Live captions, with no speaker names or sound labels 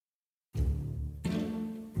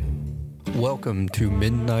Welcome to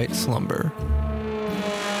Midnight Slumber.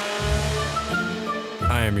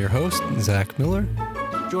 I am your host, Zach Miller.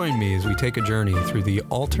 Join me as we take a journey through the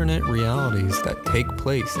alternate realities that take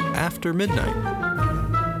place after midnight.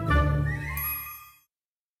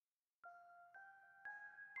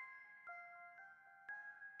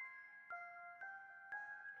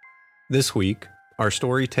 This week, our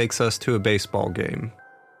story takes us to a baseball game.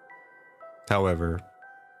 However,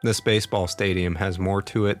 this baseball stadium has more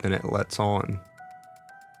to it than it lets on.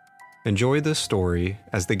 Enjoy this story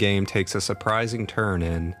as the game takes a surprising turn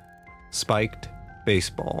in spiked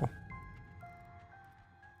baseball.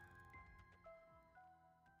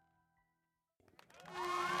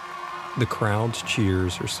 The crowd's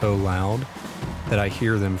cheers are so loud that I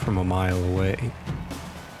hear them from a mile away.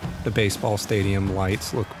 The baseball stadium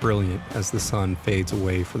lights look brilliant as the sun fades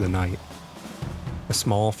away for the night. A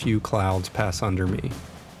small few clouds pass under me,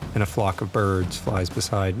 and a flock of birds flies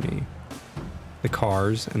beside me. The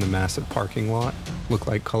cars in the massive parking lot look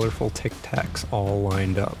like colorful tic-tacs all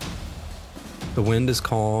lined up. The wind is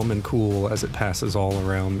calm and cool as it passes all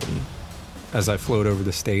around me. As I float over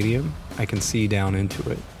the stadium, I can see down into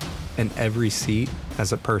it, and every seat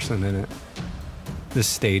has a person in it. This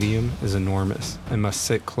stadium is enormous and must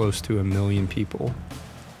sit close to 1 million people.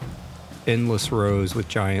 Endless rows with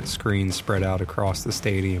giant screens spread out across the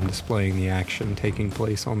stadium displaying the action taking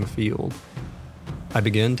place on the field. I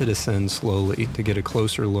begin to descend slowly to get a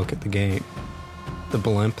closer look at the game. The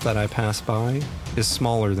blimp that I pass by is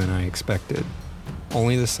smaller than I expected,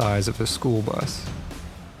 only the size of a school bus.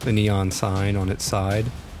 The neon sign on its side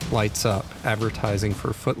lights up, advertising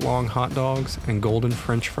for foot-long hot dogs and golden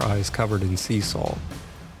French fries covered in sea salt.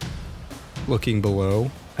 Looking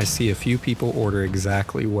below, I see a few people order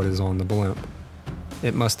exactly what is on the blimp.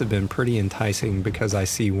 It must have been pretty enticing because I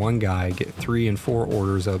see one guy get 3 and 4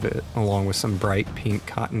 orders of it, along with some bright pink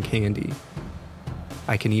cotton candy.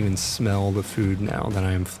 I can even smell the food now that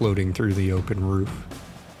I am floating through the open roof.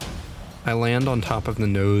 I land on top of the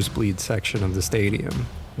nosebleed section of the stadium,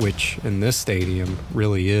 which in this stadium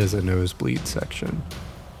really is a nosebleed section.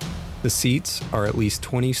 The seats are at least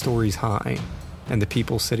 20 stories high, and the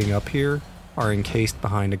people sitting up here are encased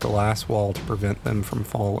behind a glass wall to prevent them from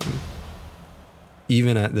falling.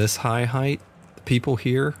 Even at this high height, the people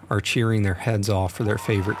here are cheering their heads off for their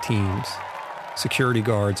favorite teams. Security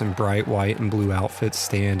guards in bright white and blue outfits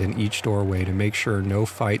stand in each doorway to make sure no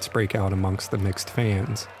fights break out amongst the mixed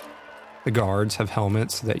fans. The guards have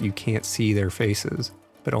helmets so that you can't see their faces,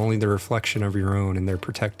 but only the reflection of your own in their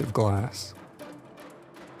protective glass.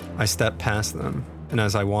 I step past them, and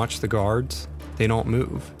as I watch the guards, they don't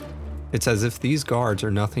move. It's as if these guards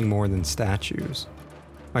are nothing more than statues.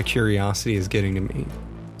 My curiosity is getting to me,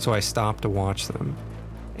 so I stop to watch them,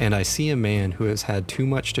 and I see a man who has had too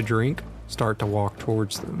much to drink start to walk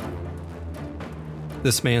towards them.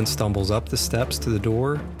 This man stumbles up the steps to the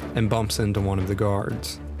door and bumps into one of the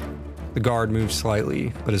guards. The guard moves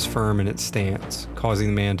slightly, but is firm in its stance, causing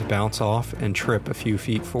the man to bounce off and trip a few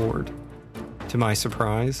feet forward. To my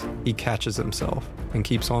surprise, he catches himself and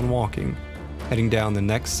keeps on walking, heading down the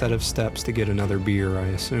next set of steps to get another beer, I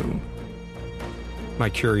assume. My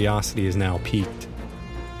curiosity is now piqued.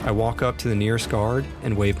 I walk up to the nearest guard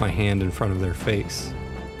and wave my hand in front of their face.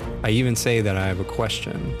 I even say that I have a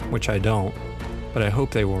question, which I don't, but I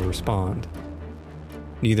hope they will respond.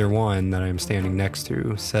 Neither one that I am standing next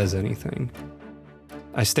to says anything.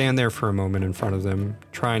 I stand there for a moment in front of them,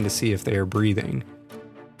 trying to see if they are breathing,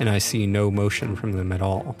 and I see no motion from them at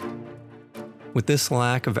all. With this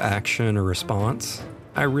lack of action or response,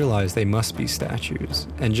 I realize they must be statues,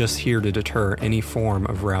 and just here to deter any form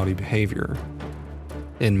of rowdy behavior.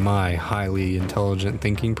 In my highly intelligent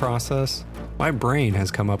thinking process, my brain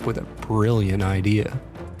has come up with a brilliant idea.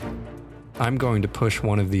 I'm going to push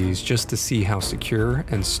one of these just to see how secure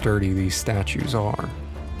and sturdy these statues are.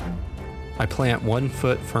 I plant one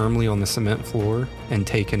foot firmly on the cement floor and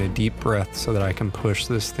take in a deep breath so that I can push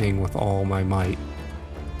this thing with all my might.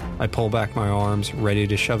 I pull back my arms, ready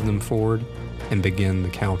to shove them forward, and begin the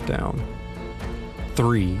countdown.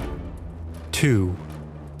 3, 2,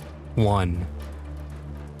 1.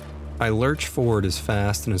 I lurch forward as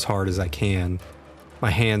fast and as hard as I can.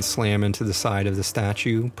 My hands slam into the side of the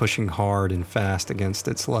statue, pushing hard and fast against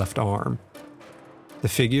its left arm. The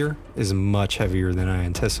figure is much heavier than I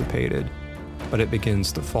anticipated, but it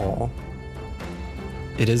begins to fall.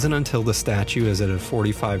 It isn't until the statue is at a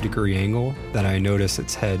 45-degree angle that I notice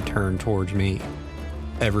its head turn towards me.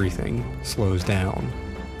 Everything slows down.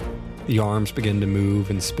 The arms begin to move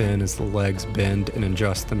and spin as the legs bend and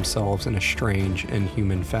adjust themselves in a strange,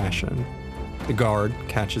 inhuman fashion. The guard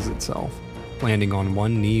catches itself, landing on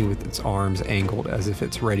one knee with its arms angled as if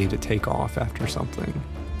it's ready to take off after something.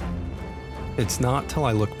 It's not till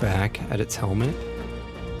I look back at its helmet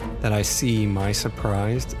that I see my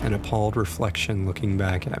surprised and appalled reflection looking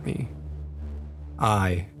back at me.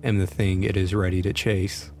 I am the thing it is ready to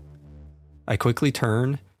chase. I quickly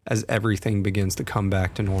turn as everything begins to come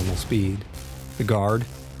back to normal speed. The guard,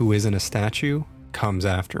 who isn't a statue, comes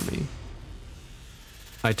after me.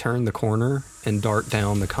 I turn the corner and dart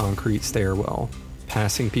down the concrete stairwell,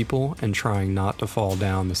 passing people and trying not to fall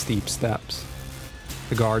down the steep steps.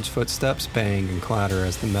 The guard's footsteps bang and clatter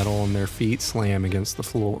as the metal on their feet slam against the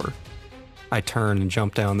floor. I turn and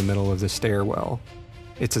jump down the middle of the stairwell.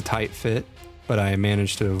 It's a tight fit, but I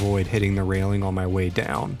manage to avoid hitting the railing on my way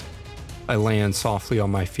down. I land softly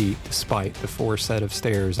on my feet despite the 4 set of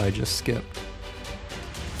stairs I just skipped.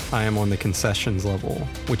 I am on the concessions level,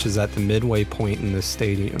 which is at the midway point in this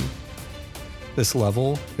stadium. This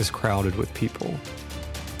level is crowded with people.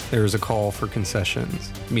 There is a call for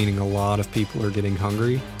concessions, meaning a lot of people are getting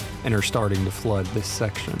hungry and are starting to flood this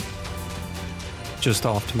section. Just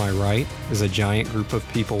off to my right is a giant group of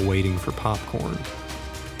people waiting for popcorn.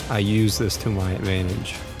 I use this to my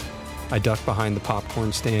advantage. I duck behind the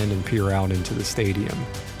popcorn stand and peer out into the stadium.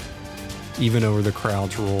 Even over the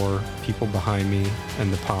crowd's roar, people behind me,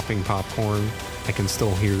 and the popping popcorn, I can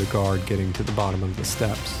still hear the guard getting to the bottom of the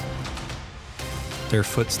steps. Their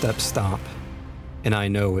footsteps stop, and I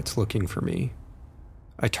know it's looking for me.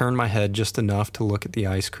 I turn my head just enough to look at the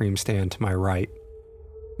ice cream stand to my right.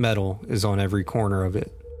 Metal is on every corner of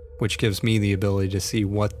it, which gives me the ability to see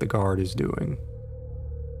what the guard is doing.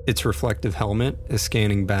 Its reflective helmet is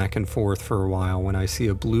scanning back and forth for a while when I see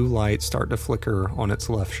a blue light start to flicker on its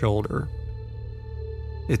left shoulder.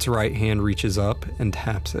 Its right hand reaches up and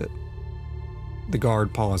taps it. The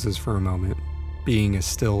guard pauses for a moment, being as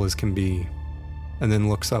still as can be, and then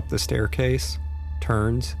looks up the staircase,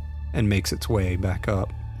 turns, and makes its way back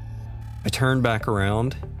up. I turn back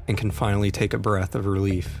around and can finally take a breath of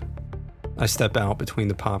relief. I step out between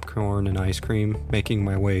the popcorn and ice cream, making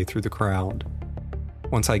my way through the crowd.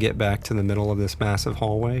 Once I get back to the middle of this massive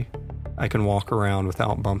hallway, I can walk around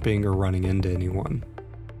without bumping or running into anyone.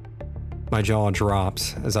 My jaw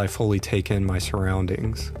drops as I fully take in my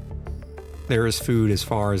surroundings. There is food as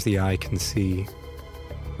far as the eye can see.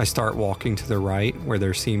 I start walking to the right where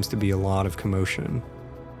there seems to be a lot of commotion.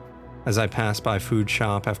 As I pass by food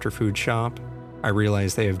shop after food shop, I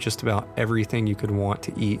realize they have just about everything you could want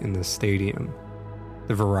to eat in this stadium.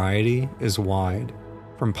 The variety is wide,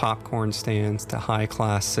 from popcorn stands to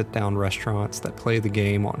high-class sit-down restaurants that play the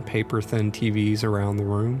game on paper-thin TVs around the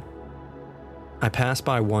room. I pass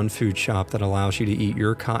by one food shop that allows you to eat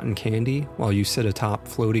your cotton candy while you sit atop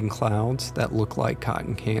floating clouds that look like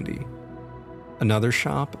cotton candy. Another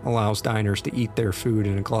shop allows diners to eat their food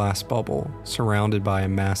in a glass bubble surrounded by a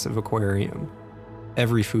massive aquarium.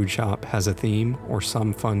 Every food shop has a theme or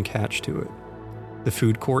some fun catch to it. The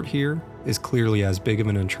food court here is clearly as big of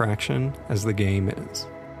an attraction as the game is.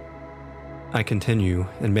 I continue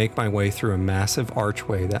and make my way through a massive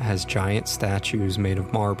archway that has giant statues made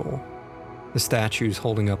of marble. The statues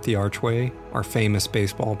holding up the archway are famous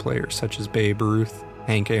baseball players such as Babe Ruth,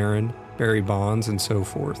 Hank Aaron, Barry Bonds, and so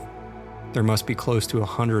forth. There must be close to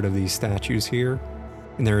 100 of these statues here,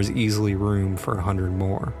 and there is easily room for 100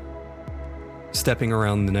 more. Stepping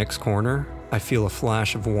around the next corner, I feel a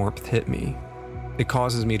flash of warmth hit me. It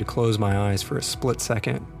causes me to close my eyes for a split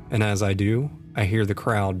second, and as I do, I hear the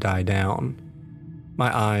crowd die down.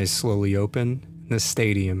 My eyes slowly open, and the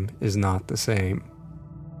stadium is not the same.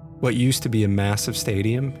 What used to be a massive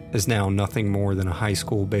stadium is now nothing more than a high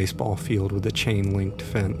school baseball field with a chain-linked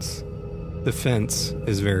fence. The fence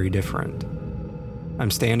is very different.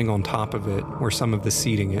 I'm standing on top of it where some of the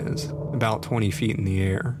seating is, about 20 feet in the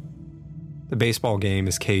air. The baseball game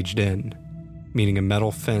is caged in, meaning a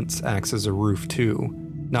metal fence acts as a roof too,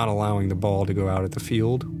 not allowing the ball to go out of the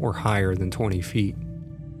field or higher than 20 feet.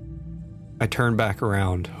 I turn back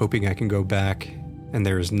around, hoping I can go back, and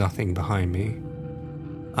there is nothing behind me.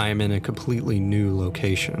 I am in a completely new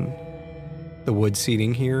location. The wood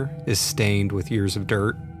seating here is stained with years of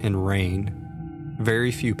dirt and rain.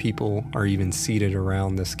 Very few people are even seated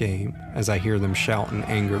around this game, as I hear them shout in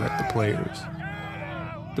anger at the players.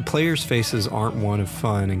 The players' faces aren't one of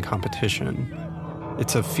fun and competition.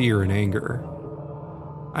 It's of fear and anger.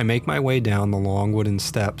 I make my way down the long wooden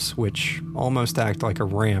steps, which almost act like a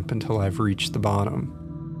ramp until I've reached the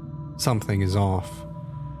bottom. Something is off.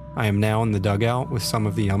 I am now in the dugout with some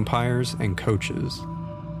of the umpires and coaches.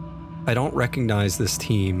 I don't recognize this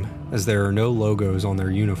team, as there are no logos on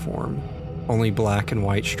their uniform, only black and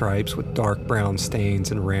white stripes with dark brown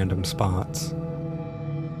stains in random spots.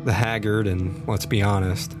 The haggard and, let's be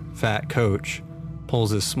honest, fat coach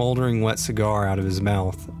pulls his smoldering wet cigar out of his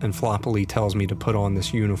mouth and floppily tells me to put on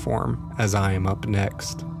this uniform as I am up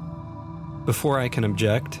next. Before I can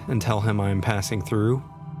object and tell him I am passing through,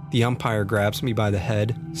 the umpire grabs me by the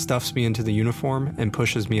head, stuffs me into the uniform, and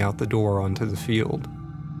pushes me out the door onto the field.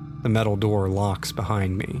 The metal door locks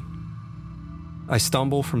behind me. I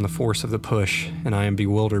stumble from the force of the push, and I am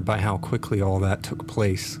bewildered by how quickly all that took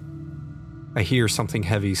place. I hear something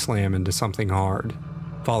heavy slam into something hard,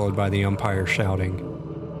 followed by the umpire shouting,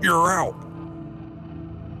 "You're out!"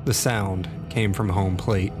 The sound came from home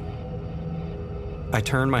plate. I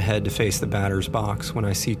turn my head to face the batter's box when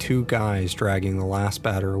I see two guys dragging the last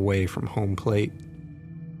batter away from home plate.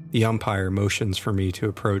 The umpire motions for me to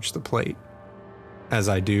approach the plate. As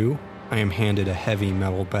I do, I am handed a heavy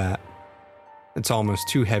metal bat. It's almost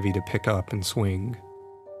too heavy to pick up and swing.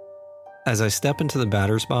 As I step into the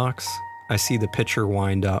batter's box, I see the pitcher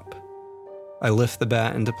wind up. I lift the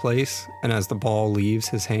bat into place, and as the ball leaves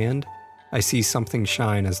his hand, I see something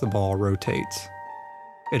shine as the ball rotates.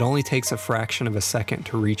 It only takes a fraction of a second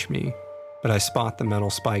to reach me, but I spot the metal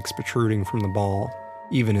spikes protruding from the ball,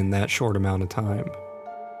 even in that short amount of time.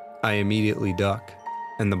 I immediately duck,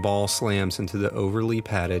 and the ball slams into the overly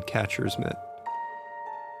padded catcher's mitt.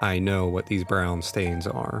 I know what these brown stains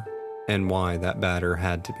are, and why that batter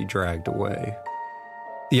had to be dragged away.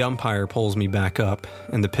 The umpire pulls me back up,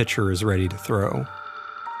 and the pitcher is ready to throw.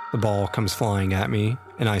 The ball comes flying at me,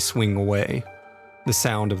 and I swing away. The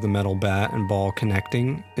sound of the metal bat and ball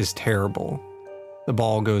connecting is terrible. The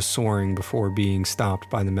ball goes soaring before being stopped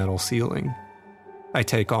by the metal ceiling. I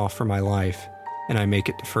take off for my life, and I make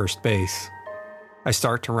it to first base. I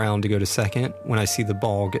start to round to go to second when I see the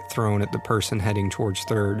ball get thrown at the person heading towards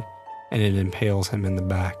third, and it impales him in the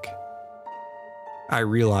back. I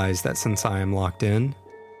realize that since I am locked in,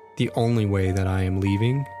 the only way that I am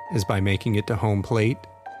leaving is by making it to home plate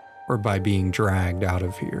or by being dragged out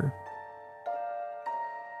of here.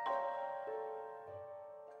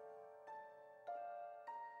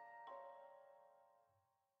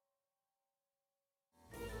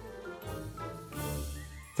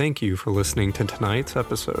 Thank you for listening to tonight's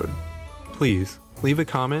episode. Please leave a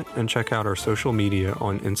comment and check out our social media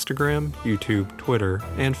on Instagram, YouTube, Twitter,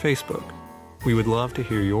 and Facebook. We would love to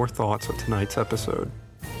hear your thoughts on tonight's episode.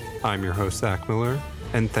 I'm your host, Zach Miller,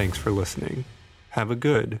 and thanks for listening. Have a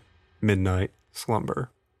good midnight slumber.